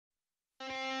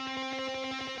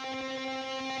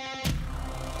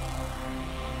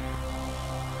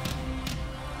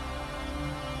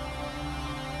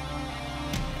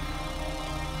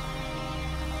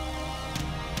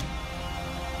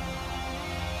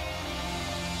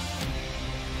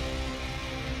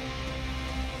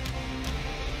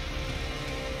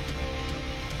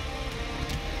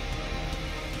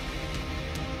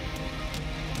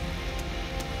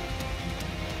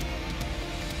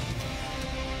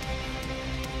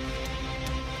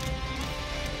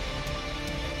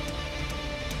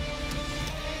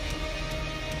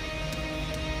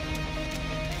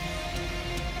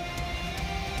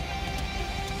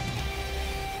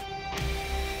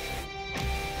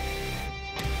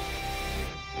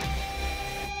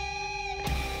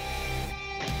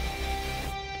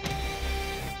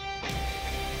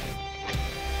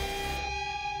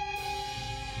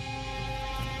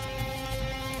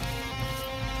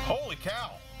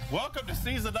Welcome to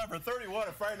season number 31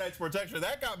 of Friday Night Sports Extra.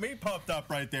 That got me pumped up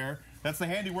right there. That's the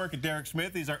handiwork of Derek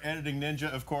Smith. He's our editing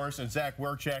ninja, of course, and Zach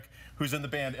Werchek, who's in the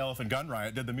band Elephant Gun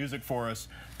Riot, did the music for us.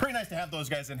 Pretty nice to have those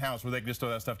guys in-house where they can just throw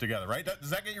that stuff together, right? Does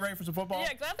that get you ready for some football?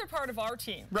 Yeah, glad they're part of our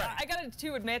team. Right. I got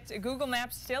to admit, Google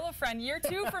Maps still a friend. Year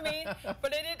 2 for me,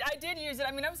 but I did use it.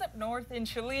 I mean, I was up north in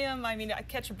Cheliam. I mean, I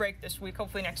catch a break this week.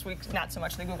 Hopefully next week, not so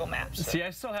much the Google Maps. So. See, I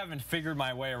still haven't figured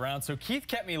my way around, so Keith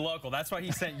kept me local. That's why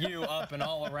he sent you up and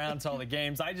all around to all the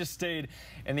games. I just stayed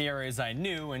in the areas I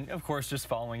knew and, of course, just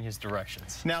following his directions.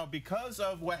 Now, because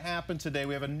of what happened today,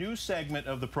 we have a new segment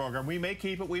of the program. We may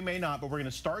keep it, we may not, but we're going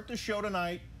to start the show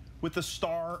tonight with the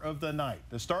star of the night.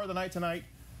 The star of the night tonight,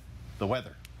 the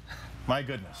weather. My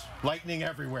goodness. Lightning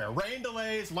everywhere. Rain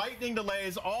delays, lightning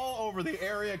delays all over the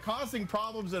area, causing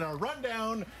problems in our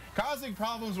rundown, causing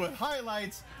problems with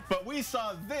highlights, but we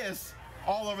saw this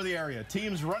all over the area.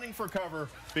 Teams running for cover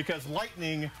because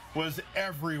lightning was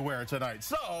everywhere tonight.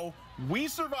 So we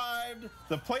survived,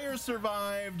 the players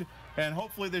survived, and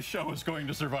hopefully this show is going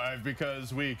to survive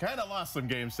because we kind of lost some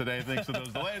games today thanks to those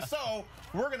delays. So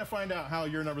we're going to find out how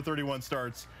your number 31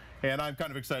 starts. And I'm kind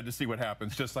of excited to see what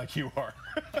happens, just like you are.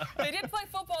 They did play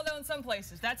football, though, in some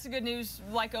places. That's the good news,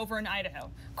 like over in Idaho.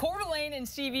 Coeur d'Alene and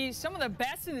Stevie, some of the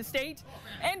best in the state.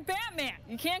 And Batman,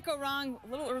 you can't go wrong.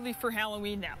 A little early for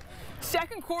Halloween now.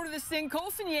 Second quarter of this thing,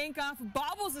 Colson Yankoff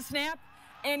bobbles the snap,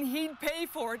 and he'd pay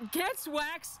for it. Gets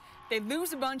waxed. They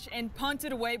lose a bunch and punt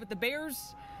it away, but the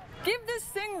Bears give this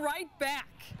thing right back.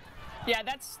 Yeah,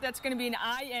 that's going to be an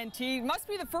INT. Must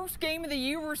be the first game of the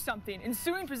year or something.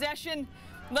 Ensuing possession.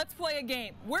 Let's play a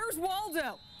game. Where's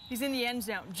Waldo? He's in the end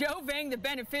zone. Joe Vang, the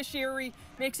beneficiary,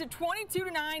 makes it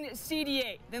 22-9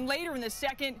 CDA. Then later in the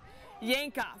second,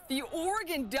 Yankoff, the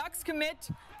Oregon Ducks commit,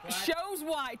 shows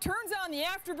why. Turns on the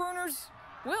afterburners.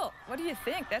 Will, what do you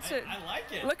think? I like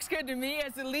it. Looks good to me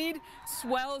as the lead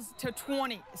swells to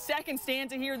 20. Second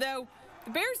stanza here, though.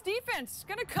 The Bears defense is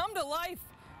going to come to life.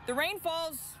 The rain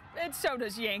falls, and so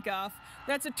does Yankoff.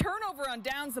 That's a turnover on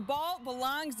downs. The ball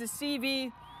belongs to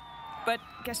CV. But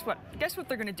guess what? Guess what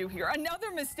they're going to do here?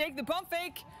 Another mistake, the pump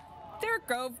fake. Derek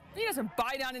Grove, he doesn't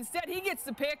bite on. Instead, he gets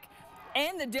the pick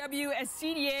and the W as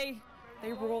CDA.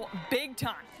 They roll big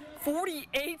time.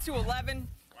 48-11,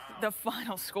 the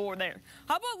final score there.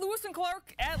 How about Lewis and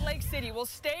Clark at Lake City? Will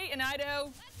stay in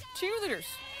Idaho. Cheerleaders,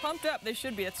 pumped up. They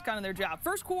should be. It's kind of their job.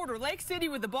 First quarter, Lake City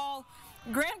with the ball.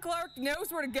 Grant Clark knows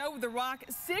where to go with the rock.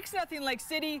 6-0 Lake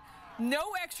City.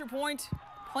 No extra point.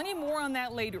 Plenty more on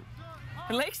that later.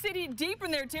 Lake City deep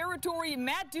in their territory.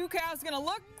 Matt Dukow is going to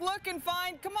look and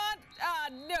find. Come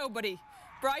on. Nobody.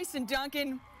 Bryce and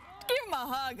Duncan, give him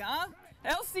a hug, huh?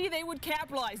 LC, they would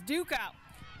capitalize. Dukow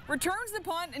returns the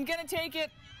punt and going to take it,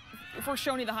 if we're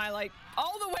showing you the highlight,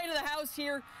 all the way to the house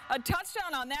here. A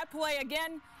touchdown on that play.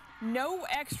 Again, no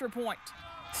extra point.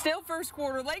 Still first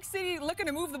quarter. Lake City looking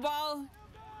to move the ball.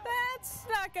 That's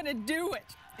not going to do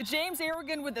it. James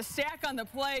Aragon with the sack on the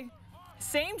play.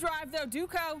 Same drive, though.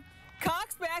 Dukow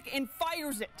cocks back and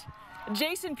fires it.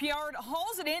 Jason Piard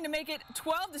hauls it in to make it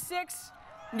 12-6.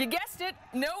 You guessed it,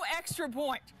 no extra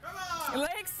point.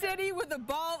 Lake City with the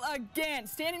ball again,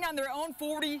 standing on their own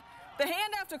 40. The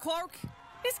handoff to Clark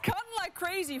is cutting like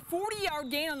crazy. 40-yard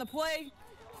gain on the play.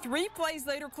 3 plays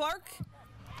later, Clark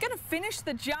gonna finish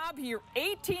the job here.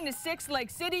 18-6 Lake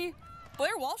City.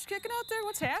 Blair Walsh kicking out there?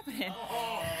 What's happening?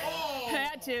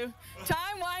 Had to.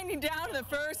 Time winding down to the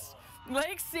first.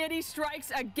 Lake City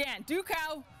strikes again.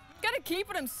 Dukow got to keep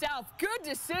it himself. Good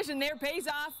decision there, pays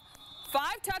off.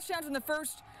 5 touchdowns in the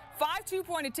first, 5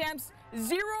 two-point attempts,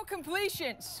 0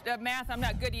 completions. Math, I'm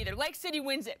not good either. Lake City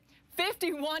wins it.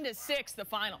 51-6, the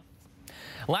final.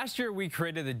 Last year, we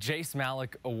created the Jace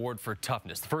Malik Award for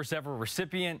Toughness. The first ever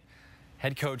recipient,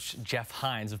 head coach Jeff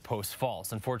Hines of Post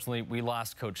Falls. Unfortunately, we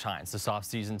lost Coach Hines this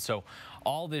offseason, so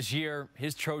all this year,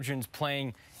 his Trojans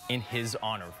playing in his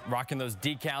honor. Rocking those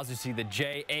decals, you see the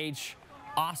JH.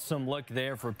 Awesome look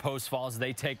there for Post Falls.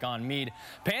 They take on Meade.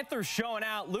 Panthers showing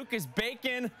out. Lucas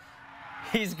Bacon,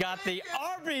 he's got the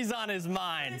Arby's on his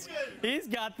mind. He's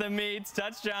got the meats.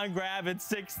 Touchdown grab at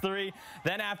 6'3".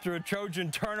 Then after a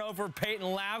Trojan turnover, Peyton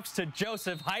Laux to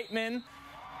Joseph Heitman.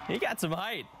 He got some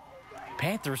height.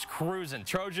 Panthers cruising.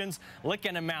 Trojans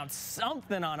looking to mount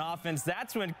something on offense.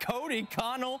 That's when Cody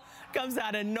Connell comes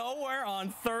out of nowhere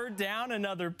on 3rd down.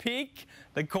 Another peek.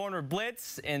 The corner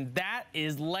blitz, and that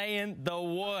is laying the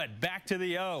wood. Back to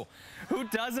the O. Who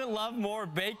doesn't love more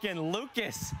bacon?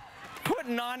 Lucas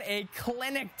putting on a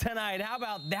clinic tonight. How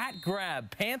about that grab?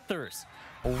 Panthers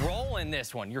rolling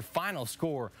this one. Your final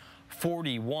score,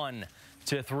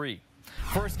 41-3.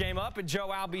 First game up at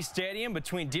Joe Albee Stadium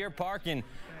between Deer Park and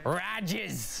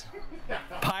Rogers.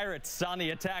 Pirates on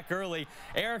the attack early.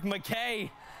 Eric McKay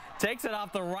takes it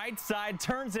off the right side,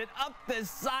 turns it up the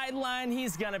sideline.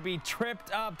 He's going to be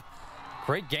tripped up.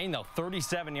 Great gain, though,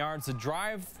 37 yards. The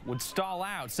drive would stall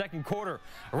out. Second quarter,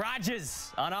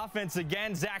 Rogers on offense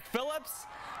again. Zach Phillips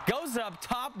goes up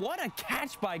top. What a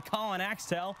catch by Colin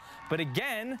Axtell. But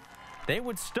again, they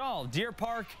would stall. Deer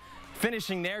Park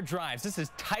finishing their drives. This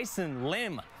is Tyson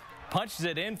Lim. Punches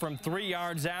it in from 3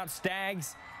 yards out.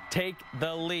 Stags take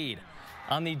the lead.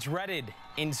 On the dreaded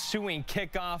ensuing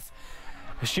kickoff,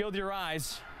 shield your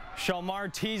eyes,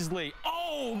 Shalmar Teasley.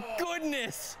 Oh,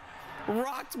 goodness!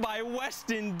 Rocked by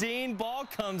Weston Dean. Ball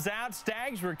comes out.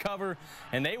 Stags recover,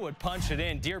 and they would punch it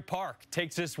in. Deer Park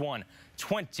takes this one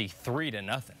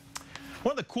 23-0.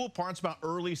 One of the cool parts about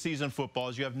early season football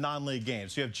is you have non-league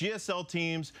games. So you have GSL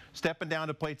teams stepping down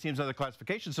to play teams in other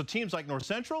classifications. So teams like North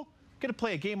Central get to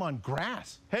play a game on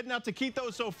grass. Heading out to Keith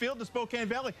Osso Field to Spokane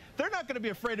Valley. They're not going to be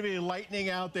afraid of any lightning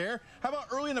out there. How about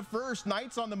early in the first,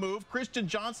 Knights on the move. Christian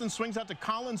Johnson swings out to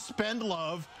Colin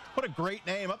Spendlove. What a great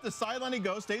name. Up the sideline he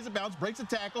goes, stays in bounds, breaks a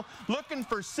tackle, looking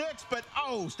for 6, but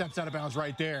oh, steps out of bounds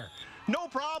right there. No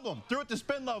problem. Threw it to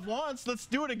Spendlove once. Let's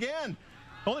do it again.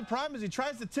 The only problem is he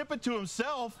tries to tip it to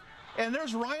himself, and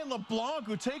there's Ryan LeBlanc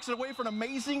who takes it away for an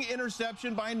amazing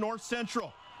interception by North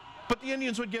Central. But the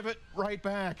Indians would give it right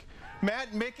back.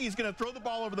 Matt Mickey's going to throw the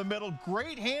ball over the middle.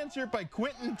 Great hands here by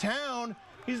Quentin Town.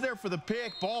 He's there for the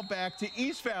pick. Ball back to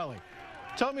East Valley.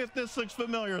 Tell me if this looks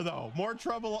familiar, though. More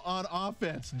trouble on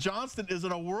offense. Johnston is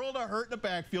in a world of hurt in the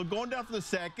backfield, going down for the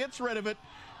sack, gets rid of it.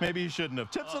 Maybe he shouldn't have.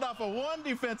 Tips it off of one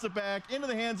defensive back into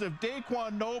the hands of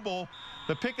Daquan Noble.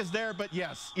 The pick is there, but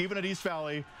yes, even at East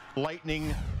Valley,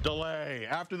 lightning delay.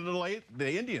 After the delay,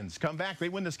 the Indians come back. They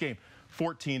win this game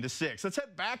 14-6. Let's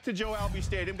head back to Joe Albee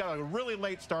Stadium. Got a really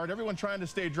late start. Everyone trying to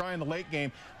stay dry in the late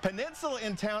game. Peninsula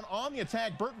in town on the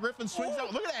attack. Burt Griffin swings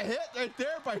out. Look at that hit right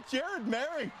there by Jared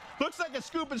Merrick. Looks like a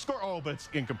scoop and score. Oh, but it's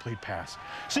incomplete pass.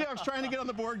 Seahawks trying to get on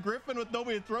the board. Griffin with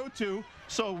nobody to throw to.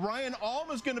 So Ryan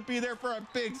Alma's going to be there for a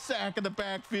big sack in the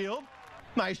backfield.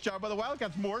 Nice job by the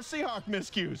Wildcats. More Seahawk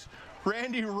miscues.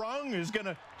 Randy Rung is going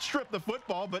to strip the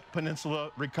football, but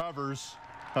Peninsula recovers.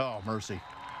 Oh, mercy.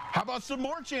 How about some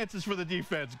more chances for the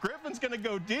defense? Griffin's going to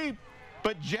go deep,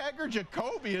 but Jagger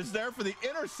Jacoby is there for the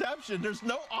interception. There's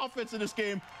no offense in this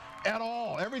game at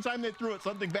all. Every time they threw it,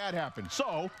 something bad happened.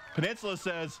 So Peninsula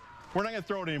says, we're not going to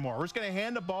throw it anymore. We're just going to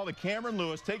hand the ball to Cameron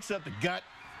Lewis, takes it up the gut,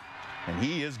 and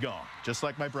he is gone. Just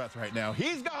like my breath right now.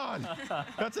 He's gone.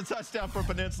 That's a touchdown for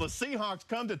Peninsula. Seahawks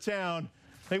come to town.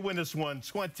 They win this one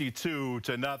 22-0.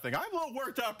 I'm a little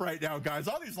worked up right now, guys.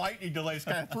 All these lightning delays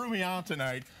kind of threw me out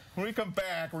tonight. When we come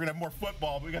back, we're going to have more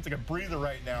football, but we got to take a breather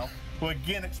right now. We'll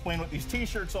again explain what these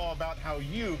T-shirts are all about, how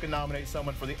you can nominate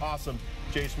someone for the awesome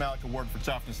Jace Malik Award for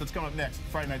Toughness. That's coming up next,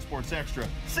 Friday Night Sports Extra,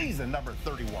 season number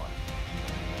 31.